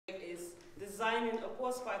designing a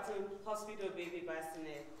postpartum hospital baby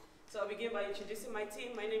bassinet. So I'll begin by introducing my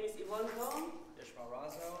team. My name is Yvonne Gong.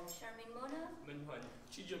 Charmaine Mona.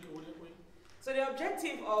 So the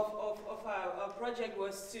objective of our project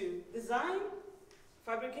was to design,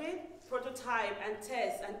 fabricate, prototype, and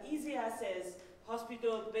test an easy access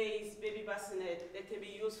hospital-based baby bassinet that can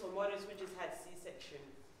be used for mothers which has had C-section.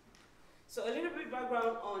 So a little bit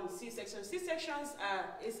background on C-section. C-sections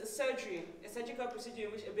is a surgical procedure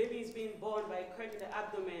in which a baby is being born by a curve in the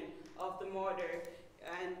abdomen of the mother.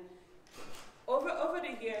 And over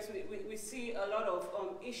the years, we see a lot of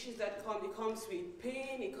issues that come. It comes with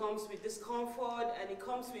pain, it comes with discomfort, and it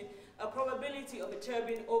comes with a probability of a child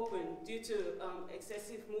being open due to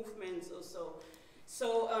excessive movements or so.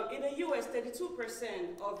 So in the US,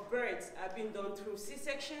 32% of births are being done through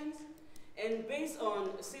C-sections. And based on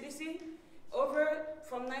CDC,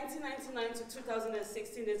 from 1999 to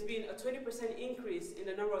 2016, there's been a 20% increase in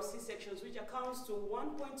the number of C-sections, which accounts to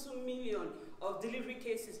 1.2 million of delivery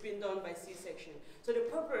cases being done by C-section. So the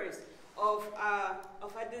purpose of our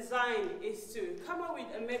design is to come up with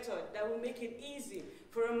a method that will make it easy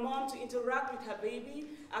for a mom to interact with her baby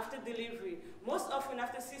after delivery. Most often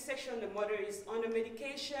after C-section, the mother is on the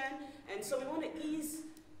medication, and so we want to ease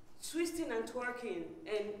twisting and twerking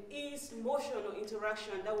and ease motion or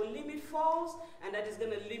interaction that will limit falls and that is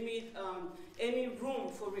going to limit any room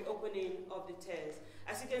for reopening of the tears.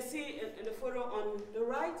 As you can see in the photo on the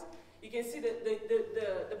right, you can see that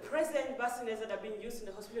the present bassinets that are being used in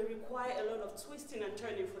the hospital require a lot of twisting and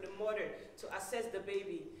turning for the mother to assess the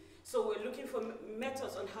baby. So we're looking for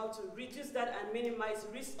methods on how to reduce that and minimize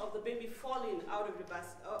risk of the baby falling out of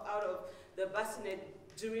the bassinet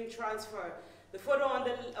during transfer. The photo on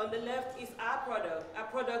the left is our product. Our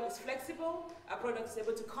product is flexible. Our product is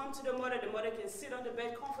able to come to the mother. The mother can sit on the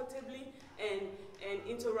bed comfortably and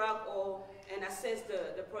interact and assess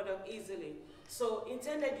the product easily. So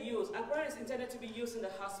intended use. Our product is intended to be used in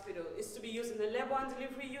the hospital. It's to be used in the labor and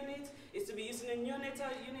delivery unit. It's to be used in the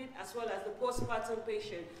neonatal unit as well as the postpartum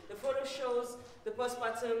patient. The photo shows the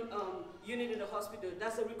postpartum unit in the hospital.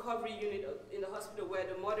 That's a recovery unit in the hospital where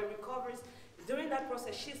the mother recovers. During that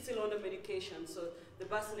process, she's still on the medication, so the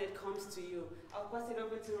bassinet comes to you. I'll pass it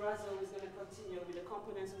over to Razo, who's going to continue with the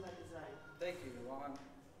components of our design. Thank you, Yvonne.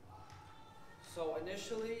 So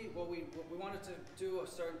initially, what we wanted to do a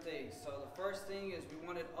certain thing. So the first thing is we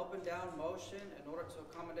wanted up and down motion in order to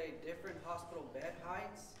accommodate different hospital bed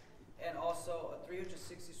heights, and also a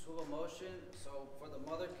 360 swivel motion, so for the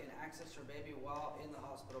mother can access her baby while in the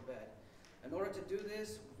hospital bed. In order to do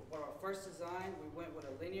this, for our first design, we went with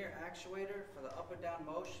a linear actuator for the up and down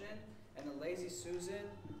motion and a Lazy Susan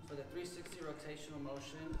for the 360 rotational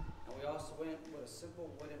motion, and we also went with a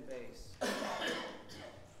simple wooden base.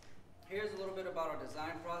 Here's a little bit about our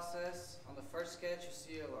design process. On the first sketch, you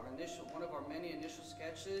see one of our many initial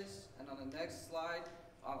sketches, and on the next slide,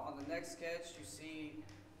 on the next sketch, you see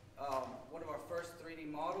one of our first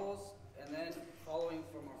 3D models, and then following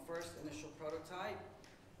from our first initial prototype,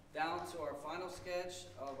 down to our final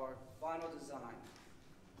sketch of our final design.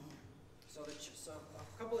 So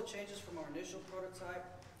a couple of changes from our initial prototype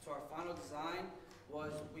to our final design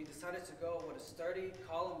was we decided to go with a sturdy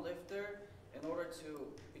column lifter in order to,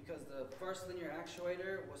 because the first linear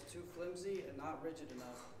actuator was too flimsy and not rigid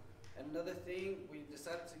enough. And another thing, we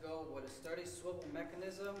decided to go with a sturdy swivel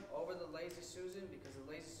mechanism over the Lazy Susan because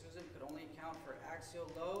the Lazy Susan could only account for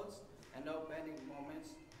axial loads and no bending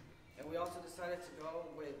moments. And we also decided to go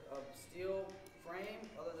with a steel frame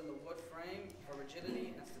other than the wood frame for rigidity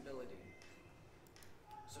and stability.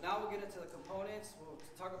 So now we'll get into the components. We'll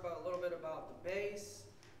talk about a little bit about the base,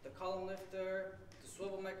 the column lifter, the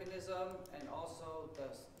swivel mechanism, and also the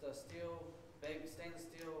stainless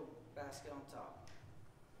steel basket on top.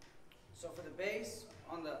 So for the base,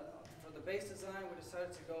 for the base design, we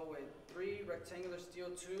decided to go with 3 rectangular steel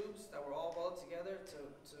tubes that were all welded together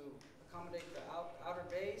to accommodate the outer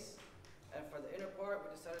base. And for the inner part,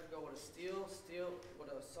 we decided to go with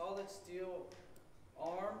a solid steel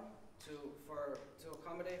arm to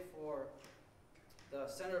accommodate for the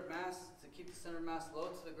center of mass, to keep the center of mass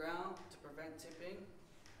low to the ground to prevent tipping.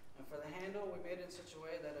 And for the handle, we made it in such a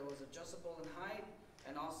way that it was adjustable in height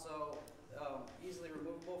and also easily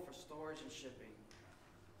removable for storage and shipping.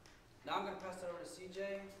 Now I'm going to pass it over to CJ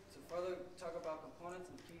to further talk about components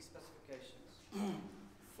and key specifications.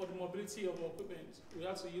 For the mobility of our equipment, we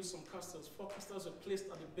had to use some casters. 4 casters were placed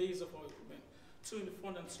at the base of our equipment, 2 in the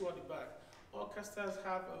front and 2 at the back. All casters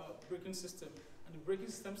have a braking system, and the braking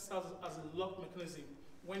system serves as a lock mechanism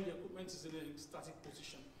when the equipment is in a static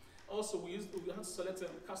position. Also, we had to select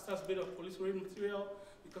casters made of polyurethane material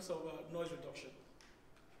because of noise reduction.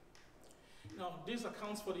 Now, this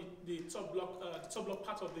accounts for the top block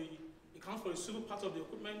part of the, accounts for the swivel part of the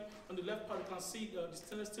equipment. On the left part, you can see the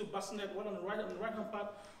stainless steel bassinet. While on the right-hand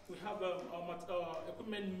part, we have our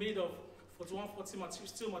equipment made of 4140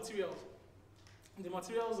 steel materials. The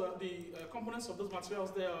materials, the components of those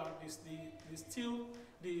materials there are the steel,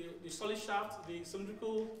 the solid shaft, the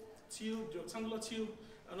cylindrical tube, the rectangular tube,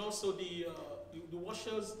 and also the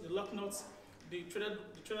washers, the lock nuts, the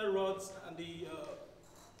threaded rods, and the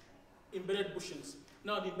embedded bushings.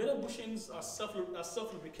 Now, the embedded bushings are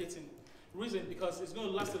self-lubricating. Reason, because it's going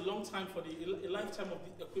to last a long time for a lifetime of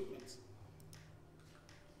the equipment.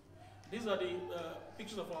 These are the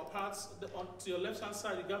pictures of our parts. To your left-hand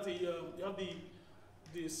side, you got you have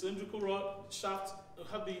the cylindrical rod shaft, you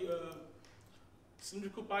have the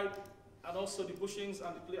cylindrical pipe, and also the bushings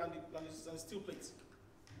and the steel plates.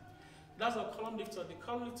 That's our column lifter. The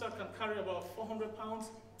column lifter can carry about 400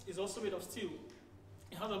 pounds. It's also made of steel.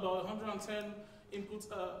 It has about 110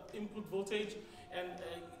 input voltage, and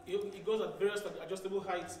it goes at various adjustable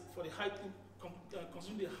heights for the height,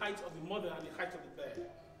 considering the height of the mother and the height of the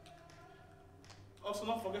bed. Also,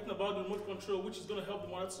 not forgetting about the remote control, which is going to help the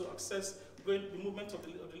mother to access the movement of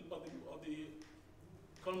the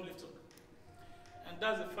column lifter. And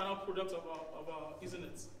that's the final product of our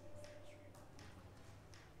Bassinet.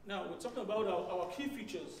 Now, we're talking about our key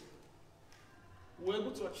features. We're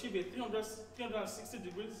able to achieve a 360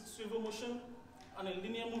 degrees swivel motion and a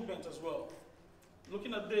linear movement as well.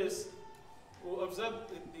 Looking at this, we'll observe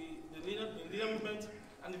the linear movement,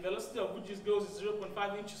 and the velocity of which it goes is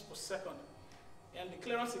 0.5 inches per second. And the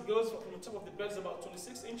clearance it goes from the top of the bed is about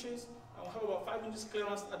 26 inches, and we'll have about 5 inches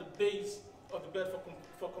clearance at the base of the bed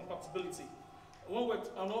for compatibility.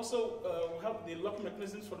 And also, we have the locking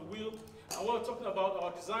mechanisms for the wheel. And when we're talking about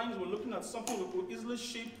our designs, we're looking at something we could easily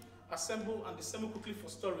ship, assemble, and disassemble quickly for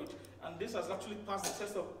storage. And this has actually passed the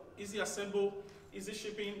test of easy assemble, easy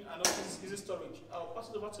shipping, and also easy storage. I'll pass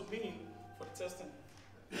it over to Minnie for the testing.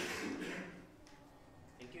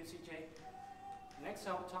 Thank you, CJ. Next,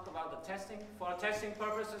 I'll talk about the testing. For testing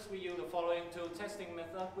purposes, we use the following two testing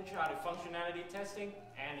methods, which are the functionality testing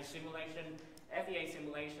and the simulation, FEA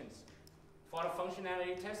simulations. For the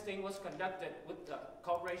functionality testing was conducted with the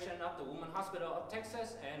cooperation of the Women's Hospital of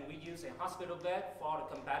Texas, and we use a hospital bed for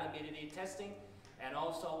the compatibility testing, and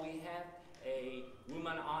also we have a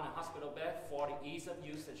woman on a hospital bed for the ease of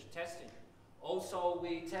usage testing. Also,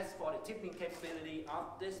 we test for the tipping capability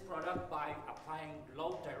of this product by applying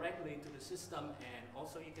load directly to the system, and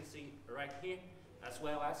also you can see right here, as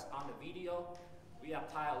well as on the video, we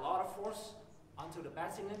apply a lot of force onto the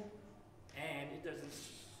bassinet, and it doesn't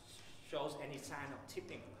shows any sign of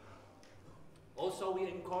tipping. Also, we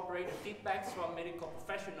incorporate the feedbacks from medical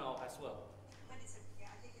professionals as well.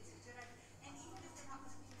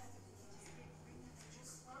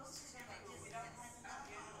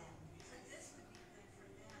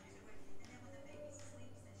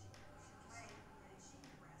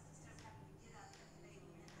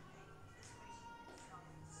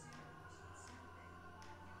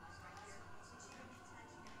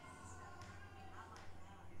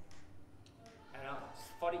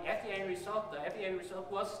 For the FEA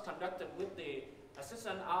result was conducted with the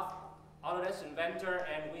assistance of Autodesk Inventor,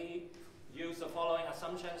 and we use the following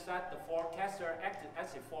assumptions: that the forecaster acted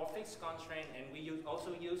as a fixed constraint, and we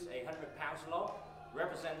also use a 100-pound load,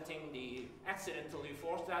 representing the accidentally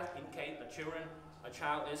forced that in case a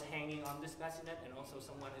child is hanging on this bassinet, and also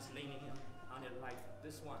someone is leaning on it like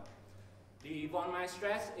this one. The von Meyer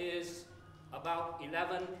stress is about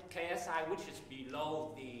 11 KSI, which is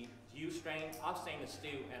below the use strength of stainless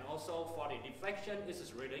steel, and also for the deflection, this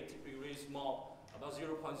is relatively really small, about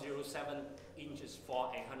 0.07 inches for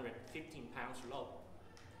a 115-pound load.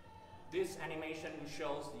 This animation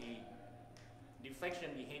shows the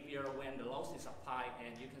deflection behavior when the load is applied,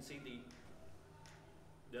 and you can see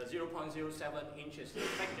the 0.07 inches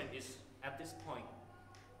deflection is at this point.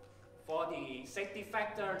 For the safety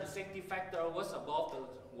factor was above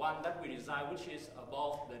the one that we designed, which is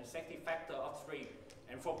above the safety factor of 3.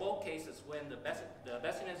 And for both cases, when the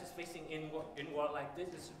bassinet is facing inward like this,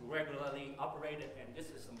 is regularly operated, and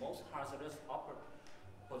this is the most hazardous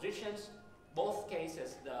positions. Both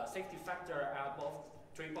cases, the safety factor are both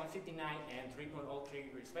 3.59 and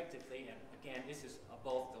 3.03 respectively, and again, this is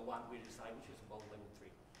above the one we designed, which is above level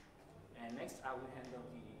 3. And next, I will hand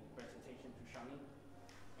over the presentation to Shami.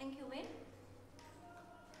 Thank you, Win.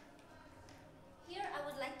 Here, I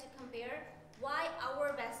would like to compare why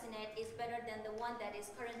our bassinet is better than the one that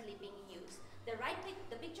is currently being used. The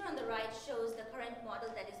picture on the right shows the current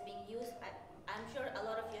model that is being used. I'm sure a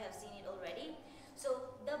lot of you have seen it already.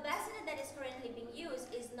 So the bassinet that is currently being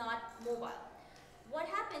used is not mobile. what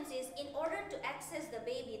happens is, in order to access the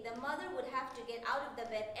baby, the mother would have to get out of the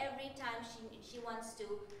bed every time she wants to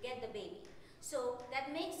get the baby. So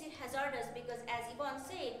that makes it hazardous because, as Yvonne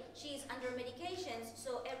said, she is under medications,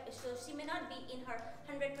 so she may not be in her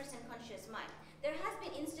 100% conscious mind. There has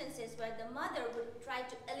been instances where the mother would try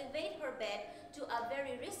to elevate her bed to a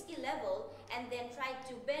very risky level and then try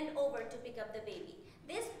to bend over to pick up the baby.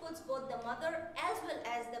 This puts both the mother as well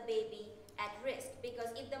as the baby at risk, because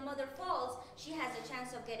if the mother falls, she has a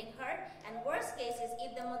chance of getting hurt, and worst case is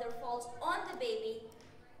if the mother falls on the baby,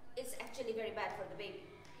 it's actually very bad for the baby.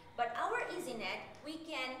 But our Bassinet, we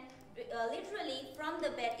can literally from the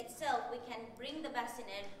bed itself, we can bring the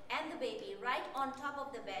bassinet and the baby right on top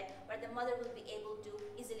of the bed, where the mother will be able to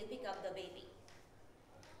easily pick up the baby.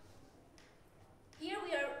 Here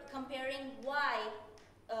we are comparing why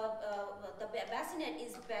the bassinet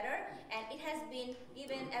is better, and it has been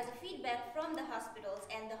given as a feedback from the hospitals,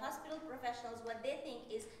 and the hospital professionals, what they think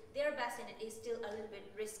is their bassinet is still a little bit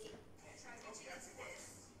risky.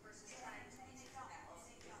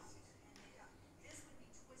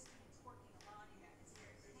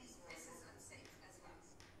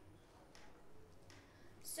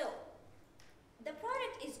 So, the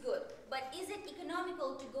product is good, but is it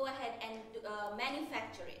economical to go ahead and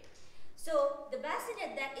manufacture it? So the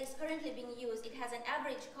bassinet that is currently being used, it has an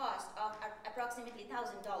average cost of approximately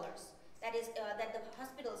 $1,000. That is that the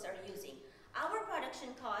hospitals are using. Our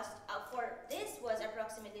production cost for this was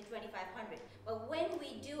approximately $2,500. But when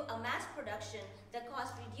we do a mass production, the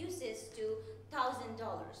cost reduces to $1,000,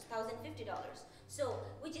 $1,050. So,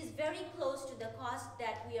 which is very close to the cost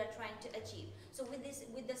that we are trying to achieve. So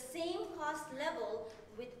with the same cost level,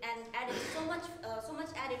 and added so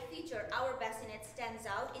much added feature, our bassinet stands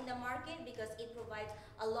out in the market because it provides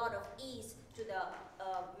a lot of ease to the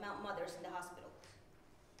mothers in the hospital.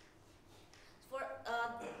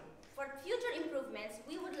 For future improvements,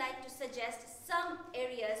 we would like to suggest some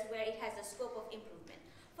areas where it has a scope of improvement.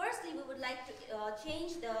 Firstly, we would like to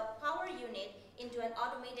change the power unit into an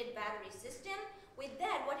automated battery system. With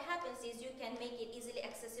that, what happens is you can make it easily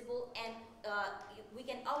accessible, and we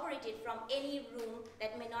can operate it from any room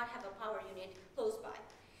that may not have a power unit close by.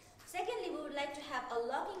 Secondly, we would like to have a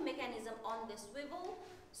locking mechanism on the swivel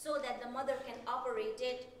so that the mother can operate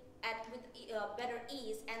it with better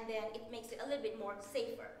ease, and then it makes it a little bit more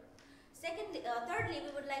safer. Thirdly,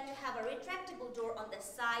 we would like to have a retractable door on the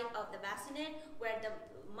side of the bassinet where the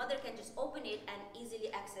mother can just open it and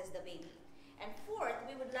easily access the baby. And fourth,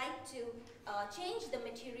 we would like to change the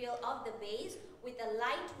material of the base with a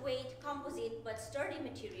lightweight composite but sturdy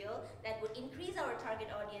material that would increase our target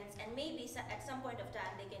audience, and maybe at some point of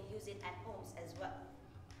time they can use it at homes as well.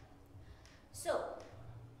 So,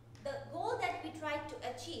 the goal that we tried to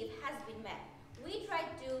achieve has been met. We tried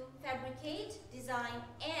to fabricate, design,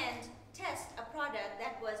 and test a product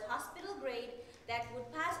that was hospital grade, that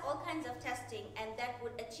would pass all kinds of testing, and that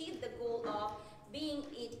would achieve the goal of being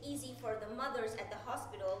it easy for the mothers at the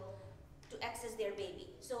hospital to access their baby.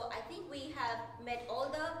 So I think we have met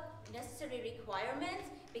all the necessary requirements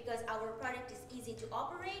because our product is easy to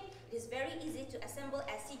operate, it is very easy to assemble,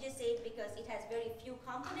 as CJ said, because it has very few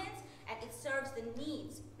components, and it serves the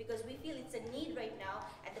needs, because we feel it's a need right now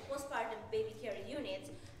at the postpartum baby care units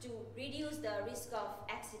to reduce the risk of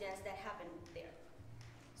accidents that happen there.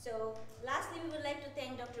 So lastly, we would like to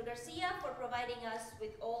thank Dr. Garcia for providing us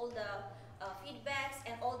with all the feedbacks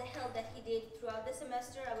and all the help that he did throughout the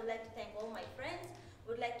semester. I would like to thank all my friends. I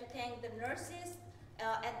would like to thank the nurses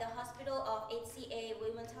at the hospital of HCA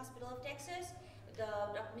Women's Hospital of Texas,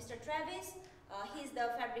 Mr. Travis. He's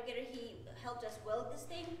the fabricator. He helped us weld this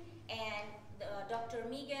thing. And Dr.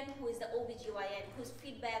 Megan, who is the OBGYN, whose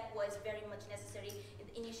feedback was very much necessary in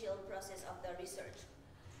the initial process of the research.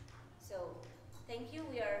 So thank you.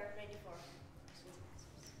 We are ready for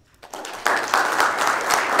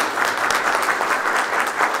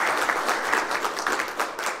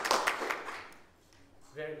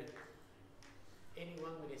Very good.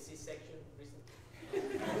 Anyone with a C-section recently?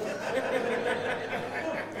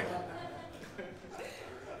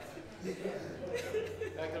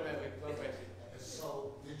 Dr. Medwick, one question.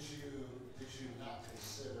 So, did you not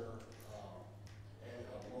consider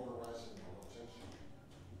motorizing the rotation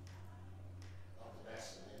of the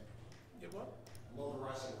bassinet? Yeah, what?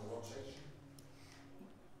 Motorizing the rotation?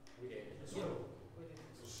 We did.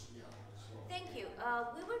 Thank you.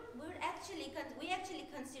 We actually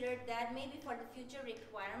considered that maybe for the future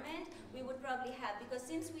requirement, we would probably have, because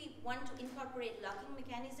since we want to incorporate locking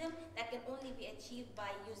mechanism, that can only be achieved by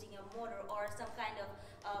using a motor or some kind of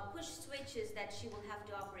push switches that she will have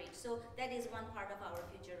to operate. So that is one part of our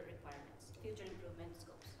future requirements, future improvement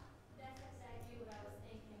scopes. That's exactly what I was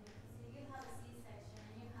thinking, because if you have a C-section,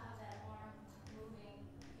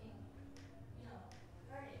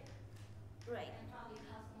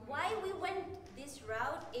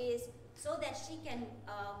 so that she can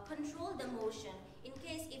control the motion in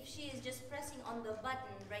case if she is just pressing on the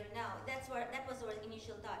button right now. That was our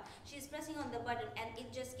initial thought. She's pressing on the button and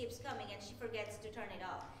it just keeps coming and she forgets to turn it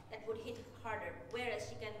off. That would hit harder,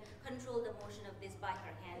 whereas she can control the motion of this by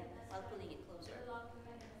her hand while pulling it closer.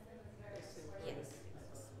 Yes.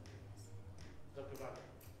 Dr. Barker.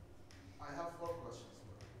 I have 4 questions.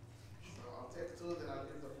 So I'll take 2, then I'll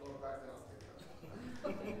give the floor back, then I'll take that.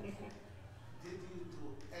 Did you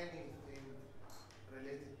do anything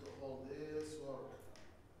related to all this work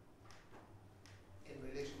in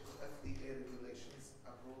relation to FDA regulations,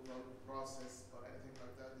 approval process, or anything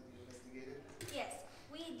like that? Did you investigate it? Yes,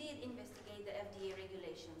 we did investigate the FDA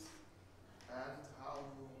regulations. And how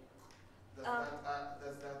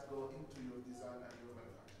does that go into your design and your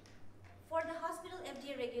manufacturing? For the hospital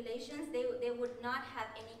FDA regulations, they would not have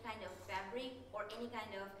any kind of fabric or any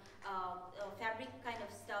kind of fabric kind of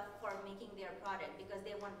stuff for making their product because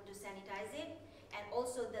they wanted to sanitize it. And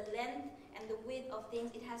also the length and the width of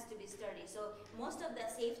things, it has to be sturdy. So most of the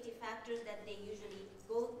safety factors that they usually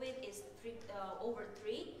go with is over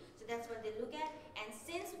 3. So that's what they look at. And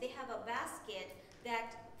since they have a basket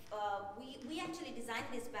that we actually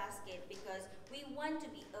designed this basket because we want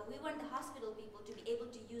the hospital people to be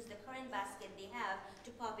able to use the current basket they have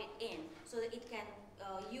to pop it in, so that it can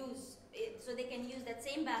so they can use that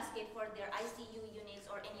same basket for their ICU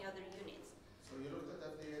units or any other units. So you looked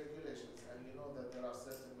at FDA regulations, and you know that there are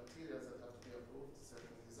certain materials that have to be approved,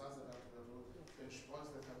 certain designs that have to be approved, pinch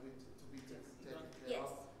points that have to be taken care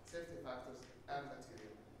Yes. of, safety factors and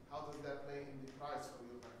material. How does that play in the price for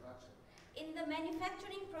your manufacturing? In the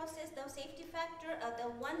manufacturing process, the safety factor, the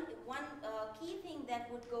one key thing that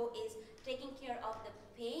would go is taking care of the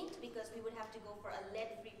paint, because we would have to go for a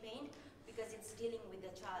lead-free paint because it's dealing with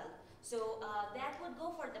the child. So that would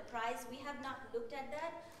go for the price. We have not looked at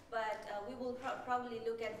that, but we will probably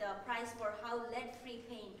look at the price for how lead-free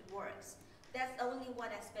paint works. That's the only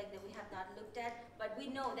one aspect that we have not looked at, but we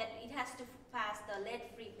know that it has to pass the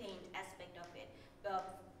lead-free paint aspect of it.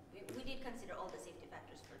 We did consider all the safety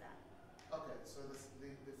factors for that. Okay, so the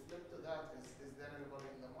flip to that is there anybody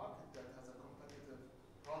in the market that has a competitive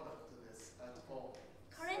product to this at all?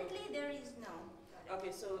 Currently, there is no.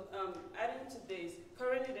 Okay, so adding to this,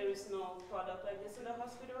 currently there is no product like this in the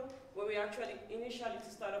hospital. When we actually initially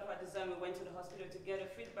to start up our design, we went to the hospital to get a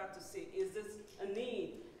feedback to see, is this a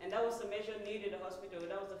need? And that was the major need in the hospital.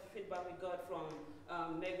 That was the feedback we got from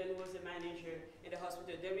Megan, who was the manager in the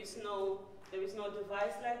hospital. There is no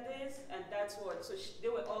device like this, and that's what, so they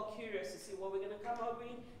were all curious to see what we're gonna come up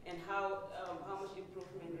with and how much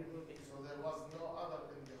improvement there will be. So there was no other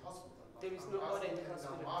in the hospital? There is no other in the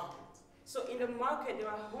hospital. Market. So in the market, there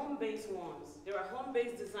are home-based ones. There are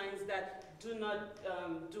home-based designs that do not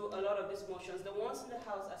do a lot of these motions. The ones in the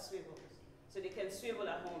house are swivels. So they can swivel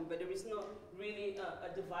at home, but there is no really a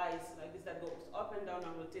device like this that goes up and down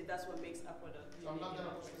and rotate. That's what makes a product. So I'm not going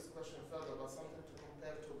to push this question further, but something to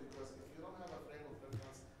compare to, because if you don't have a frame of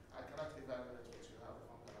reference, I cannot evaluate what you have if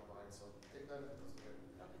I'm going to buy it. So take that into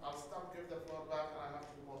consideration. Okay. I'll stop, give the floor back, and I have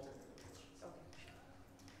to do more technical questions.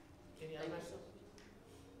 Okay. Any other questions?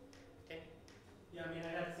 Okay. Yeah, I mean,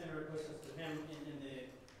 I had similar questions to him in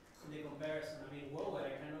the comparison. I mean,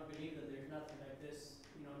 worldwide, I cannot believe that there's nothing like this.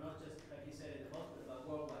 You know, not just like you said in the hospital, but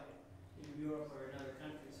worldwide, in Europe or in other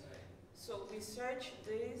countries, right? So we searched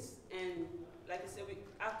this, and like I said,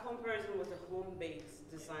 our comparison was a home-based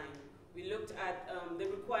design. We looked at the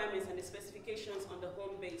requirements and the specifications on the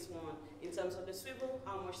home-based one in terms of the swivel,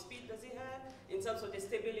 how much speed does it have, in terms of the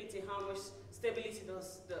stability, how much stability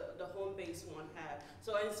does the home-based one have.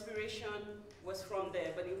 So our inspiration was from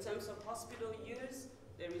there, but in terms of hospital use,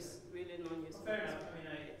 there is really no use. Well, fair enough. I mean,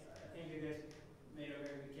 I think you guys made a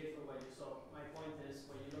very good case for what you saw. My point is,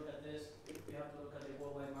 when you look at this, you have to look at the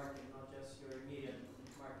worldwide market, not just your immediate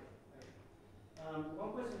market. Right?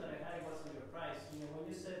 One question that I had was on your price. You know, when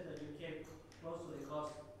you said that you came close to the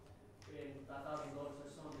cost in $1,000 or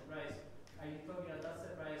so on the price, are you talking that that's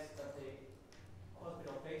the price that the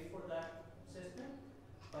hospital pays for that system?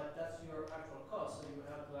 But that's your actual cost, so you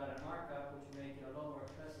would have to add a markup, which would make it a lot more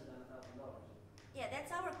expensive than $1,000. Yeah,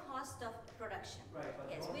 that's our cost of production. Right.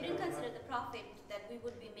 But Yes, we didn't consider the profit that we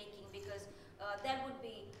would be making because that would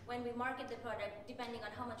be when we market the product, depending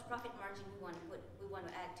on how much profit margin we want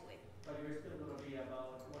to add to it. But you're still going to be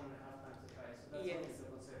about 1.5 times the price. So that's Yes, something to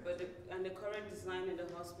consider. but the current design in the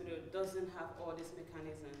hospital doesn't have all these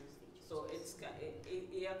mechanisms. So it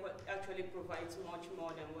actually provides much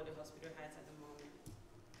more than what the hospital has at the moment.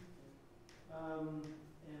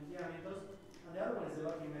 And yeah, I mean, and the other one is the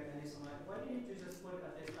locking mechanism. Why didn't you just put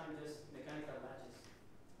at this time just mechanical latches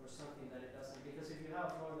or something that it doesn't? Because if you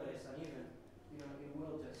have a floor that is uneven, you know, it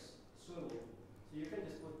will just swim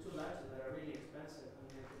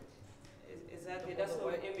that's the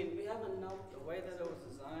what way- I mean. We have enough. The way that it was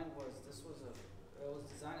designed was, it was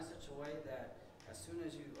designed in such a way that as soon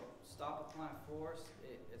as you stop applying force,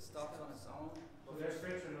 it stops on its own. So there's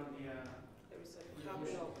friction on the, Every second. Yeah,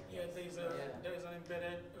 Carbon yeah, out. Yeah. there is an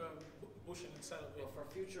embedded bushing inside of it. But for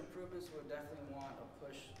future improvements, we'll definitely want a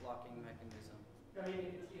push locking mechanism. I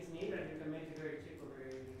mean, it's needed, you can make it very cheap or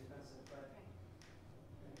very expensive, but.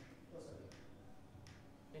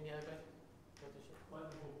 Any other question?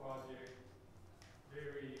 Wonderful project.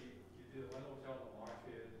 Very, you did a wonderful job on the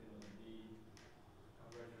market, the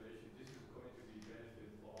congratulations. This is going to be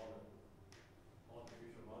benefit for all the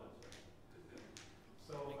future mothers, right?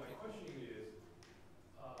 So my question is,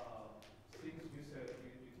 since you said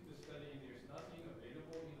you did the study, there's nothing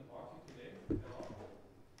available in the market today at all?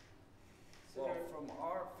 Well, from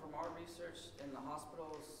our research in the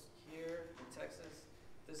hospitals here in Texas,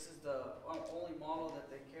 this is the only model that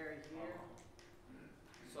they carry here.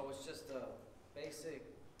 So it's just a basic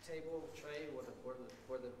table tray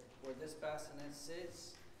where this bassinet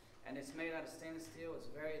sits, and it's made out of stainless steel. It's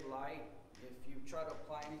very light. If you try to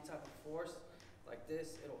apply any type of force like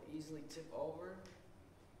this, it'll easily tip over.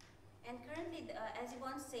 And currently, as you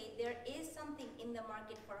once said, there is something in the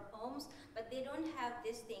market for homes, but they don't have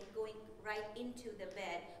this thing going right into the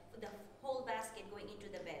bed, the whole basket going into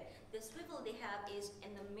the bed. The swivel they have is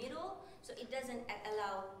in the middle, so it doesn't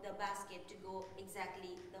allow the basket to go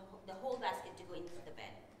exactly, the whole basket to go into the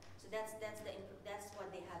bed. So that's what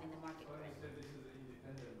they have in the market So you currently. said this is an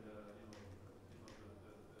independent, the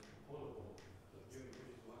portable unit, which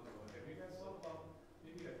is wonderful. Have you guys thought about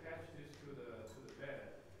maybe attach this to the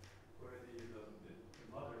bed where the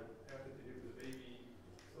mother have to deliver the baby,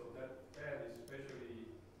 so that bed is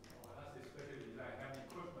specially, when I say specially designed, have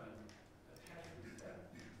equipment attached to the bed.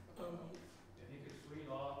 And you can swing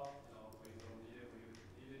off, when you don't need it, when you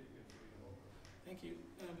need it, you can swing it over. Thank you.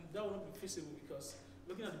 That would not be feasible because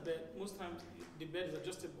looking at the bed, most times the bed is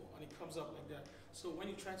adjustable and it comes up like that. So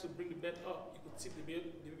when you try to bring the bed up, you could tip the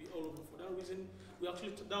baby all over. For that reason, we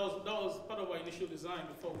actually that was part of our initial design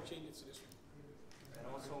before we changed it to this one. And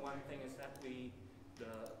also one thing is that the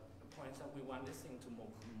points that we want this thing to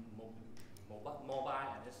mobile,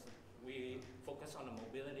 and we focus on the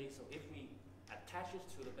mobility. So if we attach it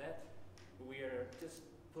to the bed, we're just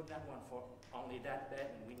put that one for only that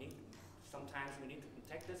bed, and sometimes we need to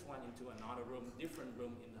take this one into another room, different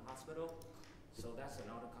room in the hospital. So that's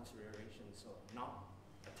another consideration. So not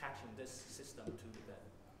attaching this system to the bed.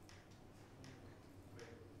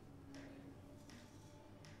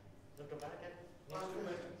 Dr. Bassinet?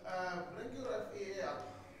 Bring your FEA up,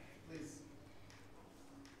 please.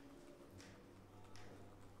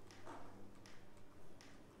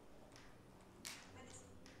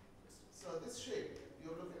 So this shape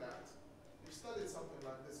you're looking at, you studied something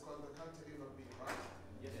like this called the cantilever beam, right?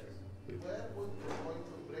 Yes. Where would the point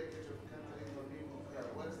of breakage of cantilever beam occur?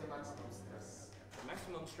 Where is the maximum stress? The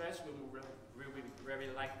maximum stress will be very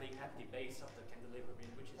likely at the base of the cantilever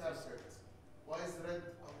beam, which is this. Perfect. Why is red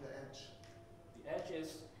on the edge? The edge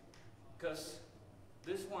is because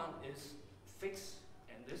this one is fixed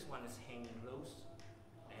and this one is hanging loose,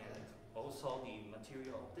 and also the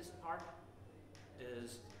material of this part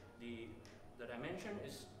is the dimension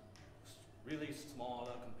is really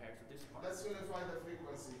smaller compared to this part. Let's unify the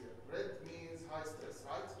frequency here. Red means high stress,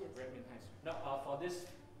 right? Red means high. No, for this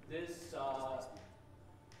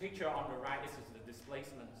picture on the right, this is the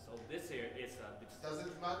displacement. So this here is Does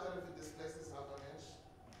it matter if it displaces half an inch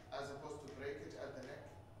as opposed to breakage at the neck?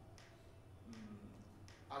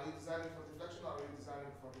 Are you designing for deflection or are you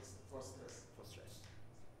designing for stress? for stress.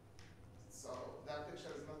 So that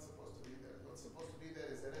picture is not supposed to be there. What's supposed to be there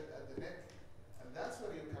is a red at the neck, and that's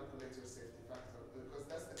where you calculate your safety factor, because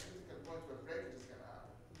that's the critical point where breakage is going to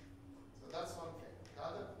happen. So that's one thing. The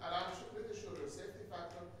other, and I'm pretty sure your safety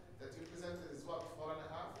factor that you presented is what, 4.5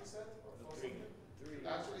 you said? Or 4 something?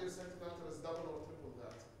 Actually, your safety factor is double or triple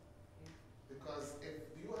that. Because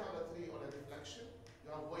if you have a 3 on a deflection, you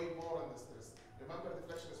have way more on the stress. Remember,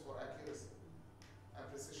 deflection is for accuracy and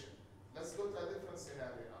precision. Let's go to a different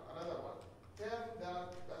scenario now, another one. Turn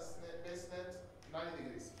that bassinet 90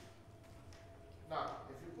 degrees. Now,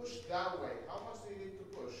 if you push that way, how much do you need to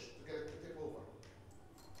push to get it to tip over?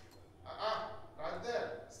 Right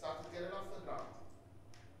there. Started getting off the ground.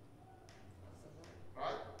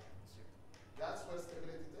 Right? That's where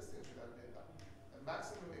stability testing should have been done. A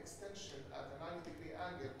maximum extension at a 90-degree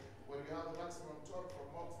angle when you have the maximum torque for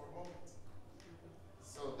moment.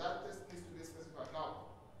 So that test needs to be specified. Now,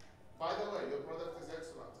 by the way, your product is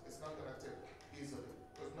excellent. It's not going to tip easily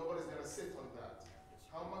because nobody's going to sit on that.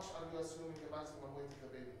 How much are you assuming the maximum weight of the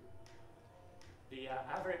baby? The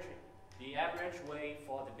average weight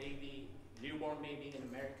for the baby newborn baby in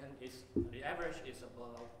American is, the average is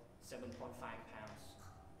about 7.5 pounds.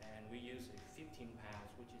 And we use 15 pounds,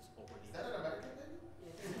 which is over Is the that an American baby?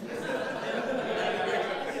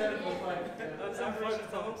 On average,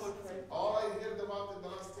 it's 1.5. All I heard about in the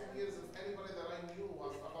last 10 years of anybody that I knew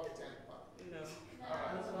was above 10. But No. all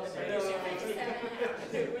right.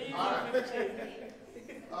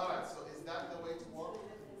 All right. So is that the way to work?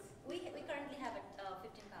 We currently have a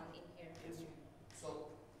 15 pound in here. So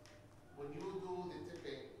when you do the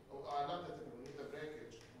tipping, or not the tipping, when you do the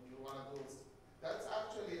breakage, when you want to do it, that's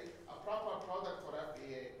actually a proper product for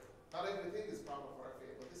FEA. Not everything is proper for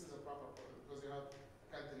FEA, but this is a proper product because you have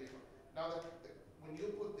cantilever. Now, when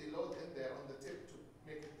you put the load in there on the tip to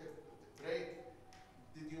make it break,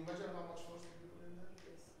 did you measure how much force did you put in there?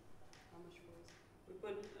 Yes. How much force? We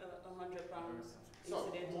put 100 pounds. So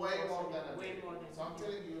incidental way force more in than it. Way more than. So I'm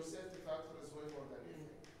telling you, your safety factor is way more than you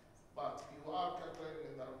think. But you are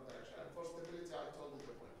calculating in the wrong direction. And for stability, I told you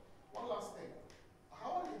the point. One last thing.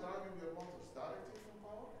 How are you driving your motors? Directly from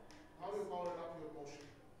power? How are you powering up your motion?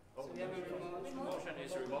 So we have a remote. motion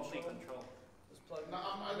is remotely controlled. Just plug No,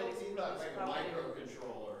 I But don't it's mean plugged that. in. Like,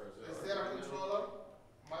 Microcontroller. is there a controller?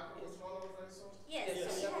 Microcontroller of any sort? Yes, Yes.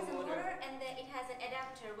 so Yes. it has a Motor. motor and then it has an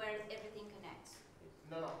adapter where everything connects.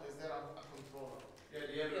 No. Is there a controller? Yeah,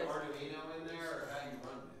 do you have Yes. an Arduino in there, or how do you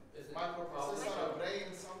run it? Is it Microprocessor, a brain,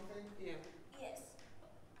 something? Yeah. Yes.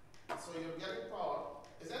 So you're getting power.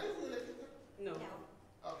 Is any of you electrical? No. No.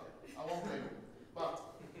 Okay, I won't blame you. But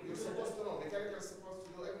you're supposed to know, mechanical is supposed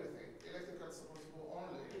to do everything. Electrical is supposed to do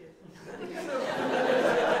only.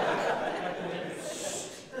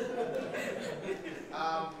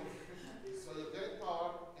 So you're getting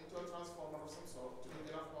power into a transformer of some sort to give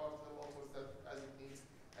enough power to the motors that as it needs,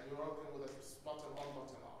 and you're working with a button on,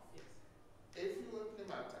 button off. Yes. If you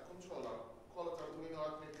implement a controller, call it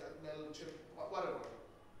Arduino, Atmel, chip, whatever,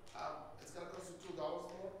 it's going to cost you $2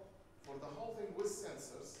 more for the whole thing with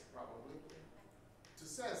sensors, probably. To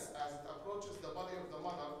sense as it approaches the body of the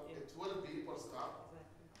mother, it will beep or stop.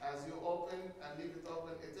 As you open and leave it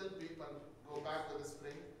open, it will beep and go back with the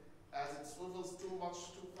spring. As it swivels too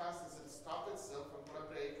much, too fast, it will stop itself and put a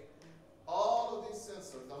brake. All of these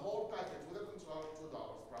sensors, the whole package with a controller, $2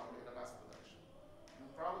 probably in a mass production. You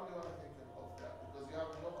probably want to think of that because you have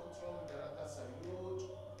no control in there. That's a huge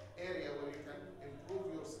area where you can improve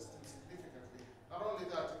your system significantly. Not only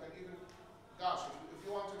that, you can even, gosh, if you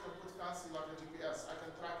want, you can put fancy like a GPS. I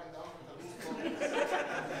can track it down and who's going.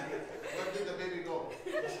 Where did the baby go?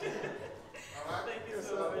 All right? Thank you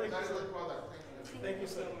so much. Very good product. Thank you. Thank you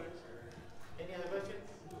so much. Any other questions?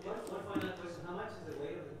 One final question, how much is the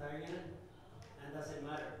weight of the tire unit? And does it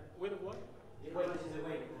matter? Wait, what? How much is the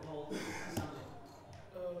weight of the whole assembly?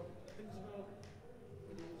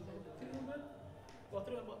 I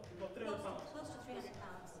think it's about 300? About 300 pounds. Close to 300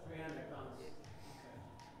 pounds. 300 pounds. Okay.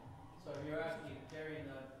 So if you're actually carrying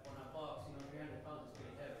that on a box, 300 pounds is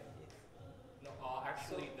pretty heavy. No,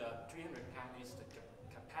 actually, the 300 pound is the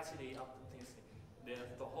capacity of the thing.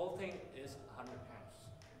 The whole thing is 100 pounds.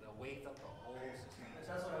 The weight of the whole system.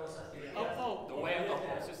 That's what I was asking. The weight of the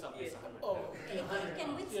whole system is 100 Oh, pounds. It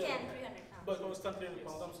can withstand 300 pounds. but on stand 300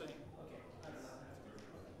 pounds, I'm saying. Okay, I don't know.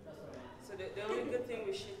 That's what I meant. So the only good thing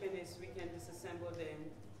with shipping is we can disassemble them.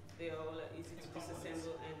 They are all easy to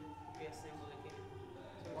disassemble and reassemble again.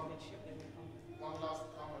 So we can ship them. One last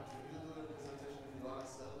comment. When you do your presentation, you want to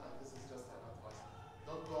sell, and this is just an advice.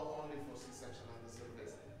 Don't go only for C-section and the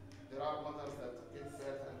surveys. There are mothers that give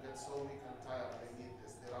birth and get so weak and tired, they need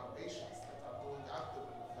this. There are patients that are doing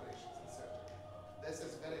abdomen operations and surgery. This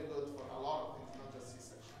is very good for a lot of things, not just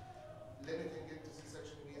C-section. Limiting it to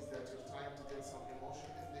C-section means that you're trying to get some emotion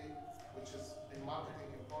in the, which is in marketing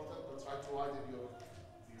important, but try to widen your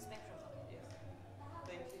view. Spectrum. Yes.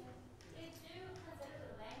 Thank you. Did you consider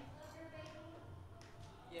the length of your baby?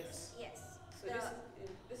 Yes. Yes. So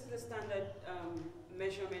this is the standard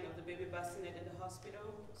measurement of the baby bassinet in the hospital.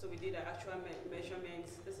 So we did our actual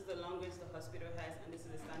measurements. This is the longest the hospital has, and this is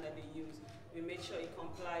the standard they use. We made sure it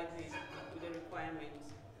complied with the requirements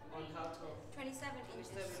on how tall. 27 inches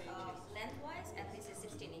 27 inches. lengthwise, and this is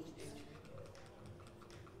 16 inches.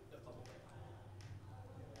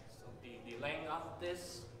 So the length of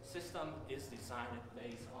this system is designed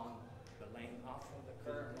based on the length of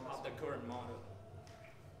the current model.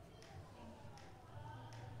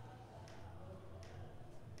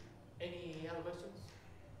 Any other questions?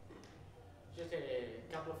 Just a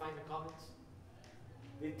couple of final comments.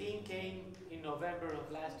 The team came in November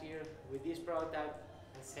of last year with this prototype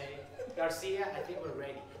and said, Garcia, I think we're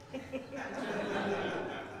ready.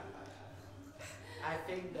 I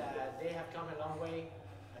think that they have come a long way.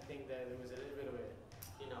 I think that there was a little bit of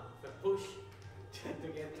a push to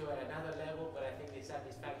get to another level.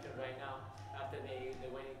 after they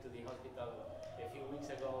went into the hospital a few weeks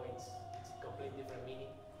ago, it's a completely different meaning.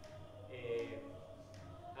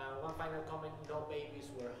 And one final comment, no babies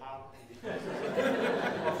were harmed in the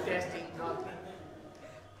process of testing. Not.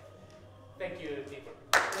 Thank you, Tim.